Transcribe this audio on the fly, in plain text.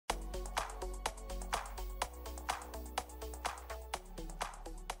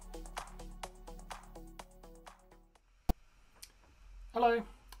Hello,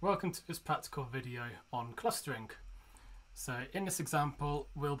 welcome to this practical video on clustering. So in this example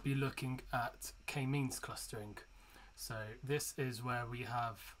we'll be looking at k-means clustering. So this is where we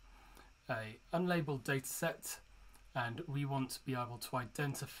have a unlabeled data set and we want to be able to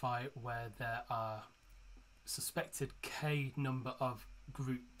identify where there are suspected k number of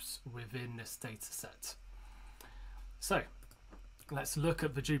groups within this data set. So let's look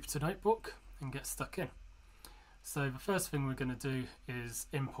at the Jupyter Notebook and get stuck in. So the first thing we're going to do is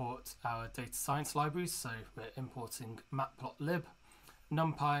import our data science libraries. So we're importing matplotlib,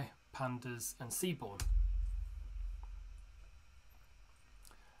 numpy, pandas and seaborn.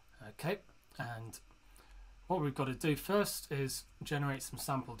 Okay, and what we've got to do first is generate some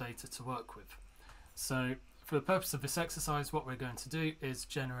sample data to work with. So for the purpose of this exercise, what we're going to do is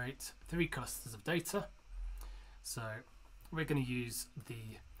generate 3 clusters of data. So we're going to use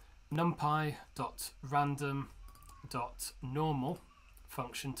the numpy.random.normal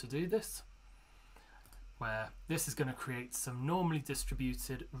function to do this, where this is going to create some normally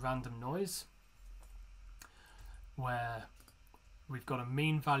distributed random noise, where we've got a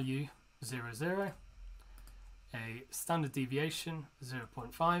mean value 0, 0, a standard deviation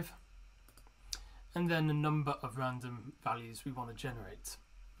 0.5, and then the number of random values we want to generate.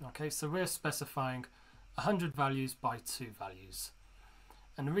 Okay, so we're specifying 100 values by 2 values.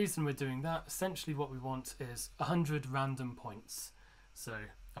 And the reason we're doing that, essentially what we want is 100 random points. So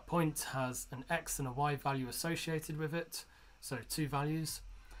a point has an x and a y value associated with it, so 2 values.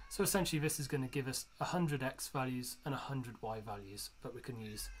 So essentially this is going to give us 100 x values and 100 y values that we can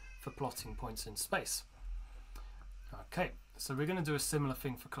use for plotting points in space. Okay, so we're going to do a similar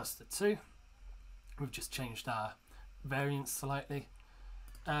thing for cluster 2. We've just changed our variance slightly,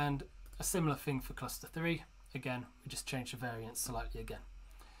 and a similar thing for cluster 3. Again, we just changed the variance slightly again.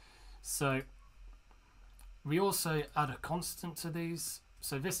 So we also add a constant to these.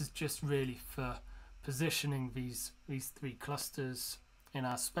 So this is just really for positioning these 3 clusters in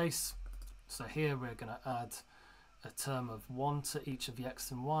our space. So here we're going to add a term of 1 to each of the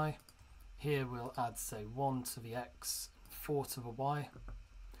x and y. Here we'll add, say, 1 to the x, 4 to the y.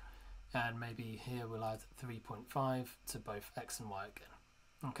 And maybe here we'll add 3.5 to both x and y again.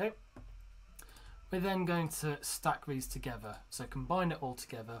 Okay. We're then going to stack these together, so combine it all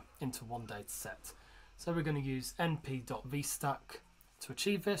together into one data set. So we're going to use np.vstack to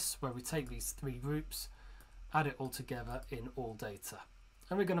achieve this, where we take these 3 groups, add it all together in all data.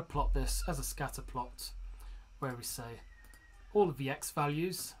 And we're going to plot this as a scatter plot, where we say all of the x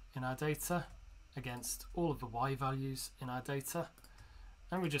values in our data against all of the y values in our data,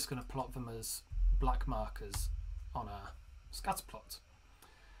 and we're just going to plot them as black markers on our scatter plot.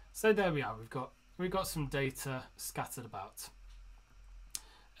 So there we are, we've got some data scattered about.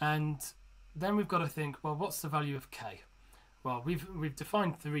 And then we've got to think, well, what's the value of k? Well, we've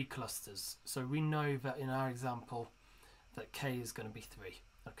defined 3 clusters, so we know that in our example that k is going to be 3.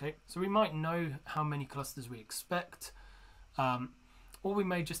 Okay, so we might know how many clusters we expect, or we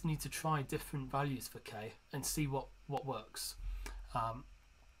may just need to try different values for k and see what works.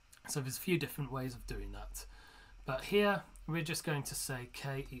 So there's a few different ways of doing that, but here we're just going to say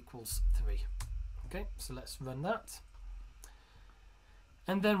k equals 3. Okay, so let's run that.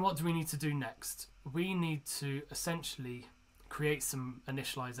 And then what do we need to do next? We need to essentially create some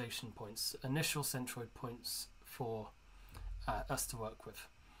initialization points, initial centroid points for us to work with.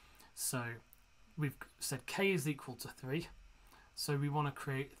 So we've said k is equal to 3, so we want to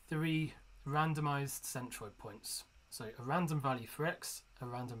create 3 randomized centroid points. So a random value for x, a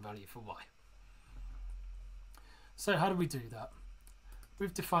random value for y. So how do we do that?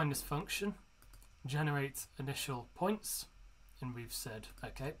 We've defined this function, generate initial points, and we've said,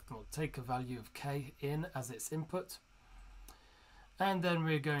 okay, we'll take a value of k in as its input, and then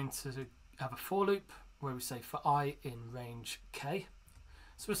we're going to have a for loop where we say for i in range k.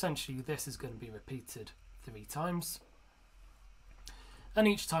 So essentially this is going to be repeated 3 times, and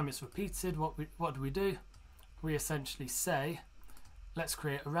each time it's repeated, what do we do? We essentially say, let's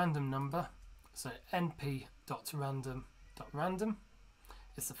create a random number. So np.random.random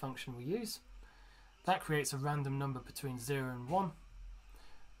is the function we use. That creates a random number between 0 and 1.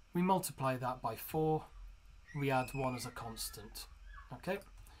 We multiply that by 4. We add 1 as a constant. Okay,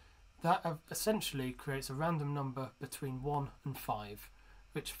 that essentially creates a random number between 1 and 5,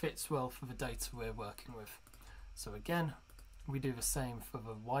 which fits well for the data we're working with. So again, we do the same for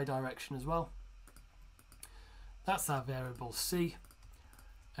the y direction as well. That's our variable c,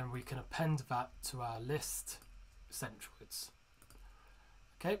 and we can append that to our list centroids.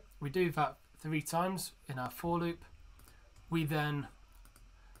 Okay, we do that 3 times in our for loop. We then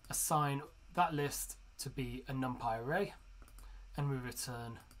assign that list to be a numpy array. and we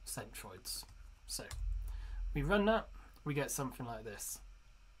return centroids. So we run that, we get something like this.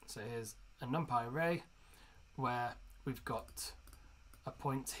 So here's a NumPy array where we've got a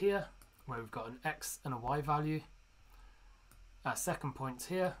point here where we've got an X and a Y value, our second point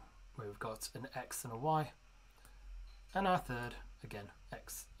here where we've got an X and a Y, and our third, again,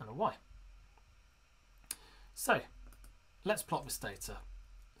 X and a Y. So let's plot this data.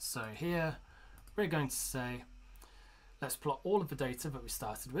 So here we're going to say, let's plot all of the data that we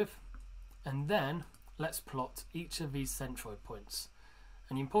started with, and then let's plot each of these centroid points.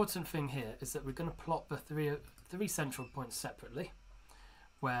 And the important thing here is that we're going to plot the three centroid points separately,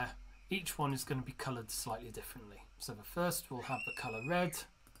 where each one is going to be coloured slightly differently. So the first will have the colour red,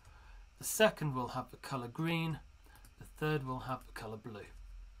 the second will have the colour green, the third will have the colour blue.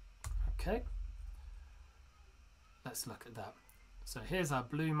 Okay, let's look at that. So here's our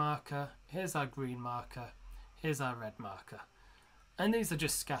blue marker, here's our green marker, here's our red marker. And these are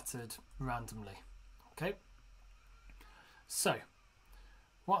just scattered randomly. Okay, so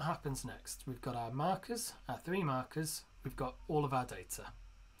what happens next? We've got our markers, our three markers, we've got all of our data.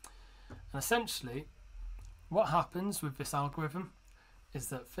 And essentially, what happens with this algorithm is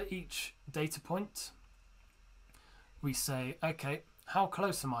that for each data point, we say, okay, how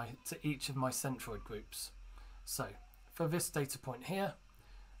close am I to each of my centroid groups? So for this data point here,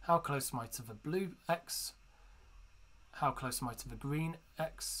 how close am I to the blue X? How close am I to the green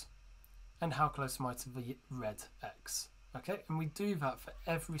X? And how close am I to the red X? Okay, and we do that for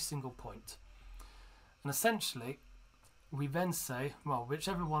every single point. And essentially, we then say, well,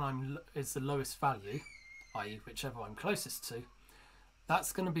 whichever one is the lowest value, i.e. whichever I'm closest to,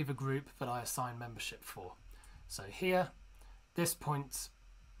 that's going to be the group that I assign membership for. So here, this point,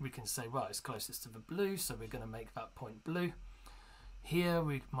 we can say, well, it's closest to the blue, so we're going to make that point blue. Here,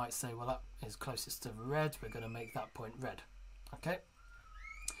 we might say, well, that is closest to the red, we're going to make that point red. Okay,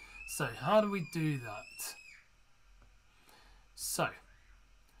 so how do we do that? So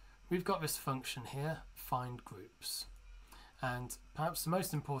we've got this function here, find groups. And perhaps the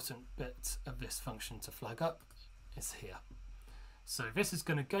most important bit of this function to flag up is here. So this is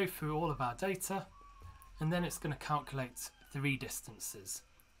going to go through all of our data, and then it's going to calculate three distances.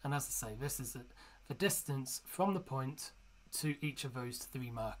 And as I say, this is the distance from the point to each of those three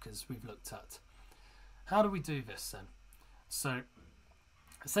markers we've looked at. How do we do this then? So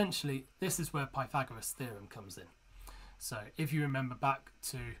essentially, this is where Pythagoras' theorem comes in. So if you remember back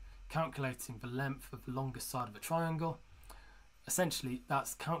to calculating the length of the longest side of a triangle, essentially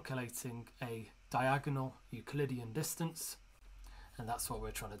that's calculating a diagonal Euclidean distance, and that's what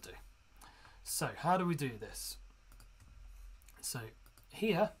we're trying to do. So how do we do this? So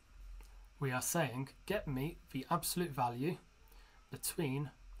here we are saying, get me the absolute value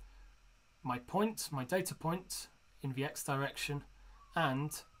between my point, my data point in the x direction,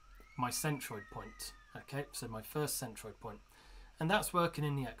 and my centroid point. Okay, so my first centroid point, and that's working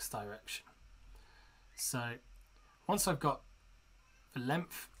in the x direction. So once I've got the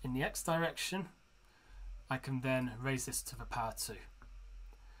length in the x direction, I can then raise this to the power 2.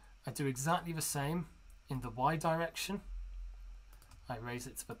 I do exactly the same in the y direction. I raise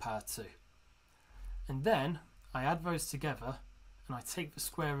it to the power 2. And then I add those together and I take the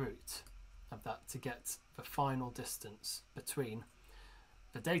square root of that to get the final distance between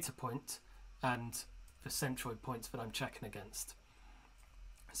the data point and the centroid points that I'm checking against.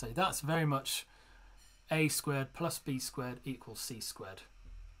 So that's very much a squared plus b squared equals c squared.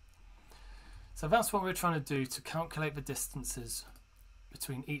 So that's what we're trying to do to calculate the distances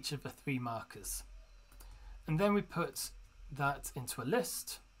between each of the three markers. And then we put that into a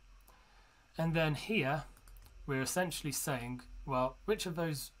list. And then here we're essentially saying, well, which of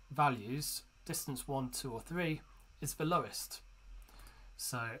those values, distance 1, 2 or 3, is the lowest?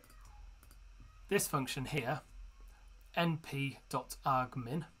 So this function here,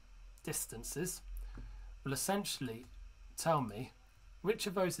 np.argmin distances, will essentially tell me which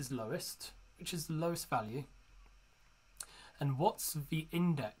of those is lowest, which is the lowest value, and what's the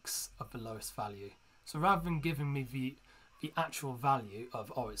index of the lowest value. So rather than giving me the actual value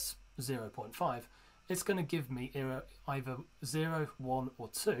of, oh, it's 0.5, it's going to give me either 0, 1 or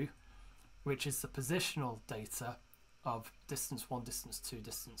 2, which is the positional data of distance 1, distance 2,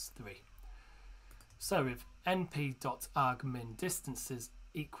 distance 3. So if np.argmin distances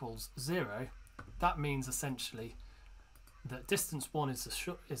equals 0, that means essentially that distance 1 is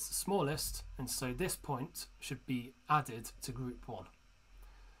the smallest, and so this point should be added to group 1.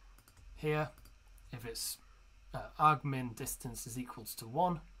 Here, if it's argmin distance is equals to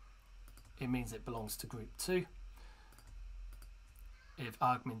 1, it means it belongs to group 2. If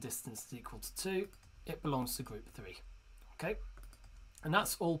argmin distance is equal to 2, it belongs to group 3. Okay, And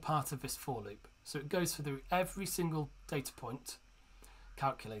that's all part of this for loop. So it goes through every single data point,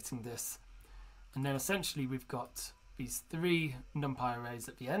 calculating this. And then essentially we've got these 3 NumPy arrays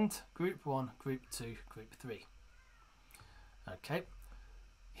at the end, group 1, group 2, group 3. Okay,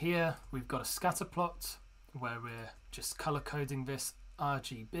 here we've got a scatter plot where we're just color coding this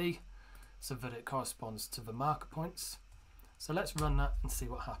RGB so that it corresponds to the marker points. So let's run that and see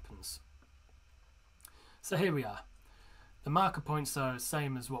what happens. So here we are. The marker points are the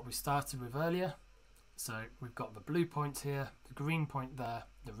same as what we started with earlier. So we've got the blue point here, the green point there,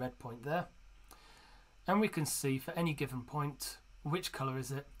 the red point there. And we can see for any given point, which color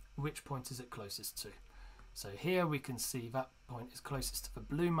is it, which point is it closest to. So here we can see that point is closest to the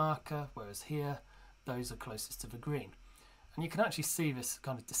blue marker, whereas here, those are closest to the green. And you can actually see this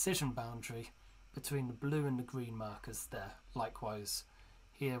kind of decision boundary between the blue and the green markers there. Likewise,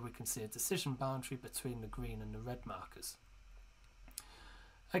 here we can see a decision boundary between the green and the red markers.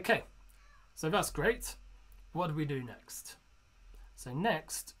 Okay, so that's great. What do we do next? So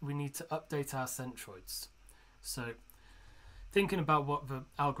next, we need to update our centroids. So thinking about what the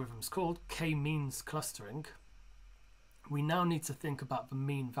algorithm's called, k-means clustering, we now need to think about the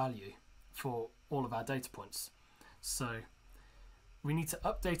mean value for all of our data points. So we need to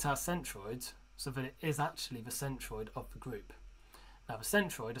update our centroid so that it is actually the centroid of the group. Now the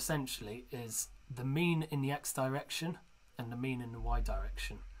centroid essentially is the mean in the x direction and the mean in the y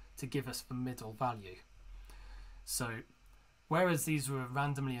direction to give us the middle value. So whereas these were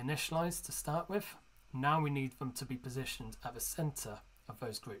randomly initialized to start with, now we need them to be positioned at the center of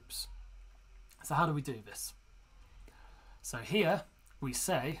those groups. So how do we do this? So here we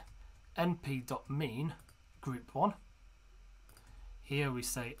say np.mean group 1. Here we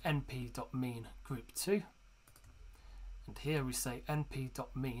say np.mean group 2. And here we say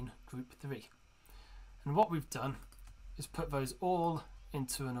np.mean group 3. And what we've done is put those all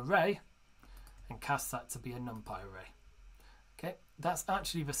into an array and cast that to be a NumPy array. Okay, that's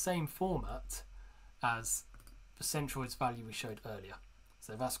actually the same format as the centroid's value we showed earlier.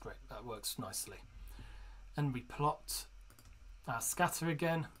 So that's great, that works nicely. And we plot our scatter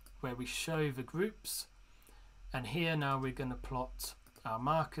again, where we show the groups. And here now we're going to plot our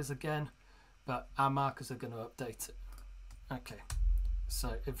markers again, but our markers are going to update it. Okay,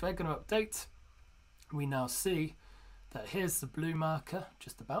 so if they're going to update, we now see that here's the blue marker,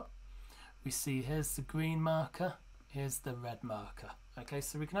 just about. We see here's the green marker, here's the red marker. Okay,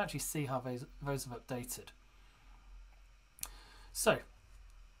 so we can actually see how those have updated. So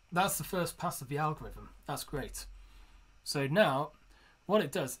that's the first pass of the algorithm. That's great. So now what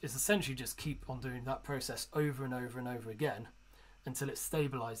it does is essentially just keep on doing that process over and over and over again until it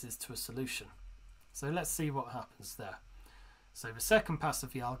stabilizes to a solution. So let's see what happens there. So the second pass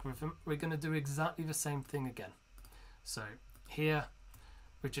of the algorithm, we're going to do exactly the same thing again. So here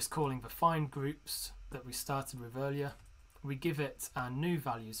we're just calling the find groups that we started with earlier. We give it our new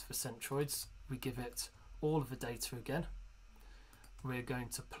values for centroids. We give it all of the data again. We're going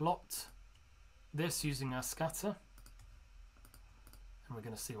to plot this using our scatter, and we're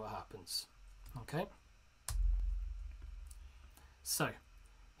going to see what happens. Okay. So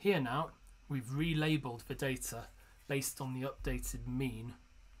here now we've relabeled the data based on the updated mean,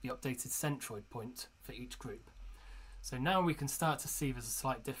 the updated centroid point for each group. So now we can start to see there's a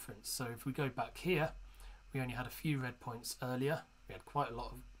slight difference. So if we go back here, we only had a few red points earlier. We had quite a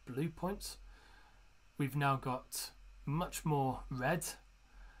lot of blue points. We've now got much more red,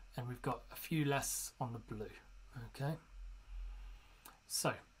 and we've got a few less on the blue. Okay.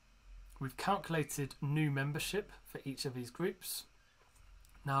 So we've calculated new membership for each of these groups.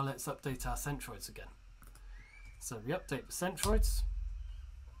 Now let's update our centroids again. So we update the centroids,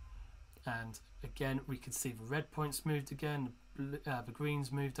 and again we can see the red points moved again, the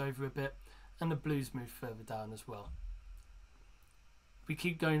greens moved over a bit, and the blues moved further down as well. We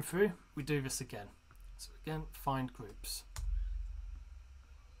keep going through, we do this again. So again, find groups.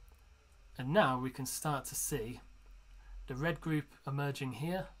 And now we can start to see the red group emerging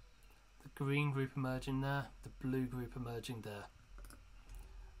here, the green group emerging there, the blue group emerging there.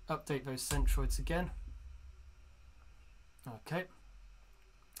 Update those centroids again. Okay.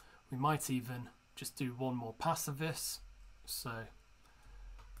 We might even just do one more pass of this. So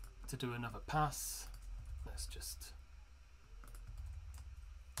to do another pass, let's just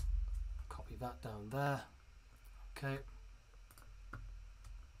copy that down there. Okay.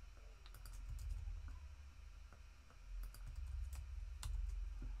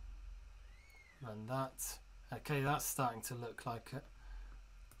 Run that. Okay, that's starting to look like a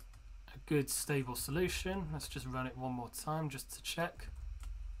good stable solution. Let's just run it one more time just to check.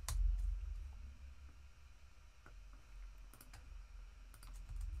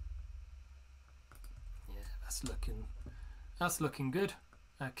 looking good.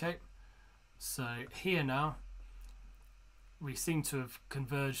 Okay, so here now we seem to have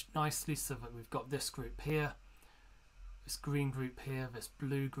converged nicely, so that we've got this group here, this green group here, this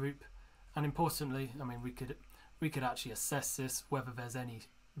blue group, and importantly, I mean, we could actually assess this, whether there's any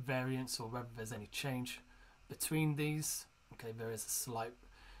variance or whether there's any change between these. Okay, there is a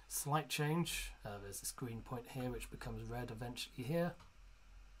slight change. There's this green point here which becomes red eventually here,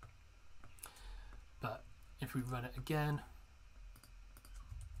 but if we run it again,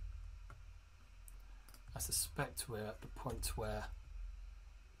 I suspect we're at the point where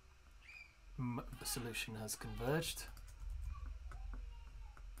the solution has converged.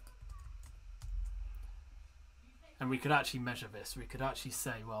 And we could actually measure this. We could actually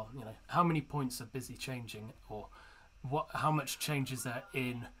say, well, you know, how many points are busy changing, or how much change is there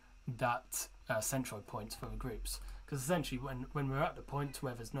in that centroid point for the groups? Because essentially, when we're at the point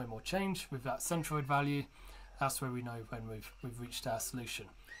where there's no more change with that centroid value, that's where we know when we've reached our solution.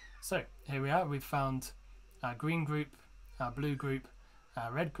 So here we are. We've found our green group, our blue group,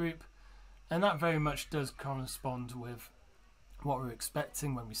 our red group, and that very much does correspond with what we were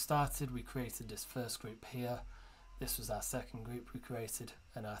expecting when we started. We created this first group here. This was our second group we created,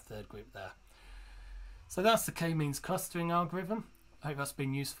 and our third group there. So that's the k-means clustering algorithm. I hope that's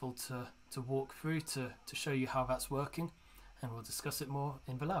been useful to walk through to show you how that's working, and we'll discuss it more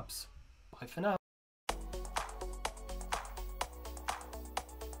in the labs. Bye for now.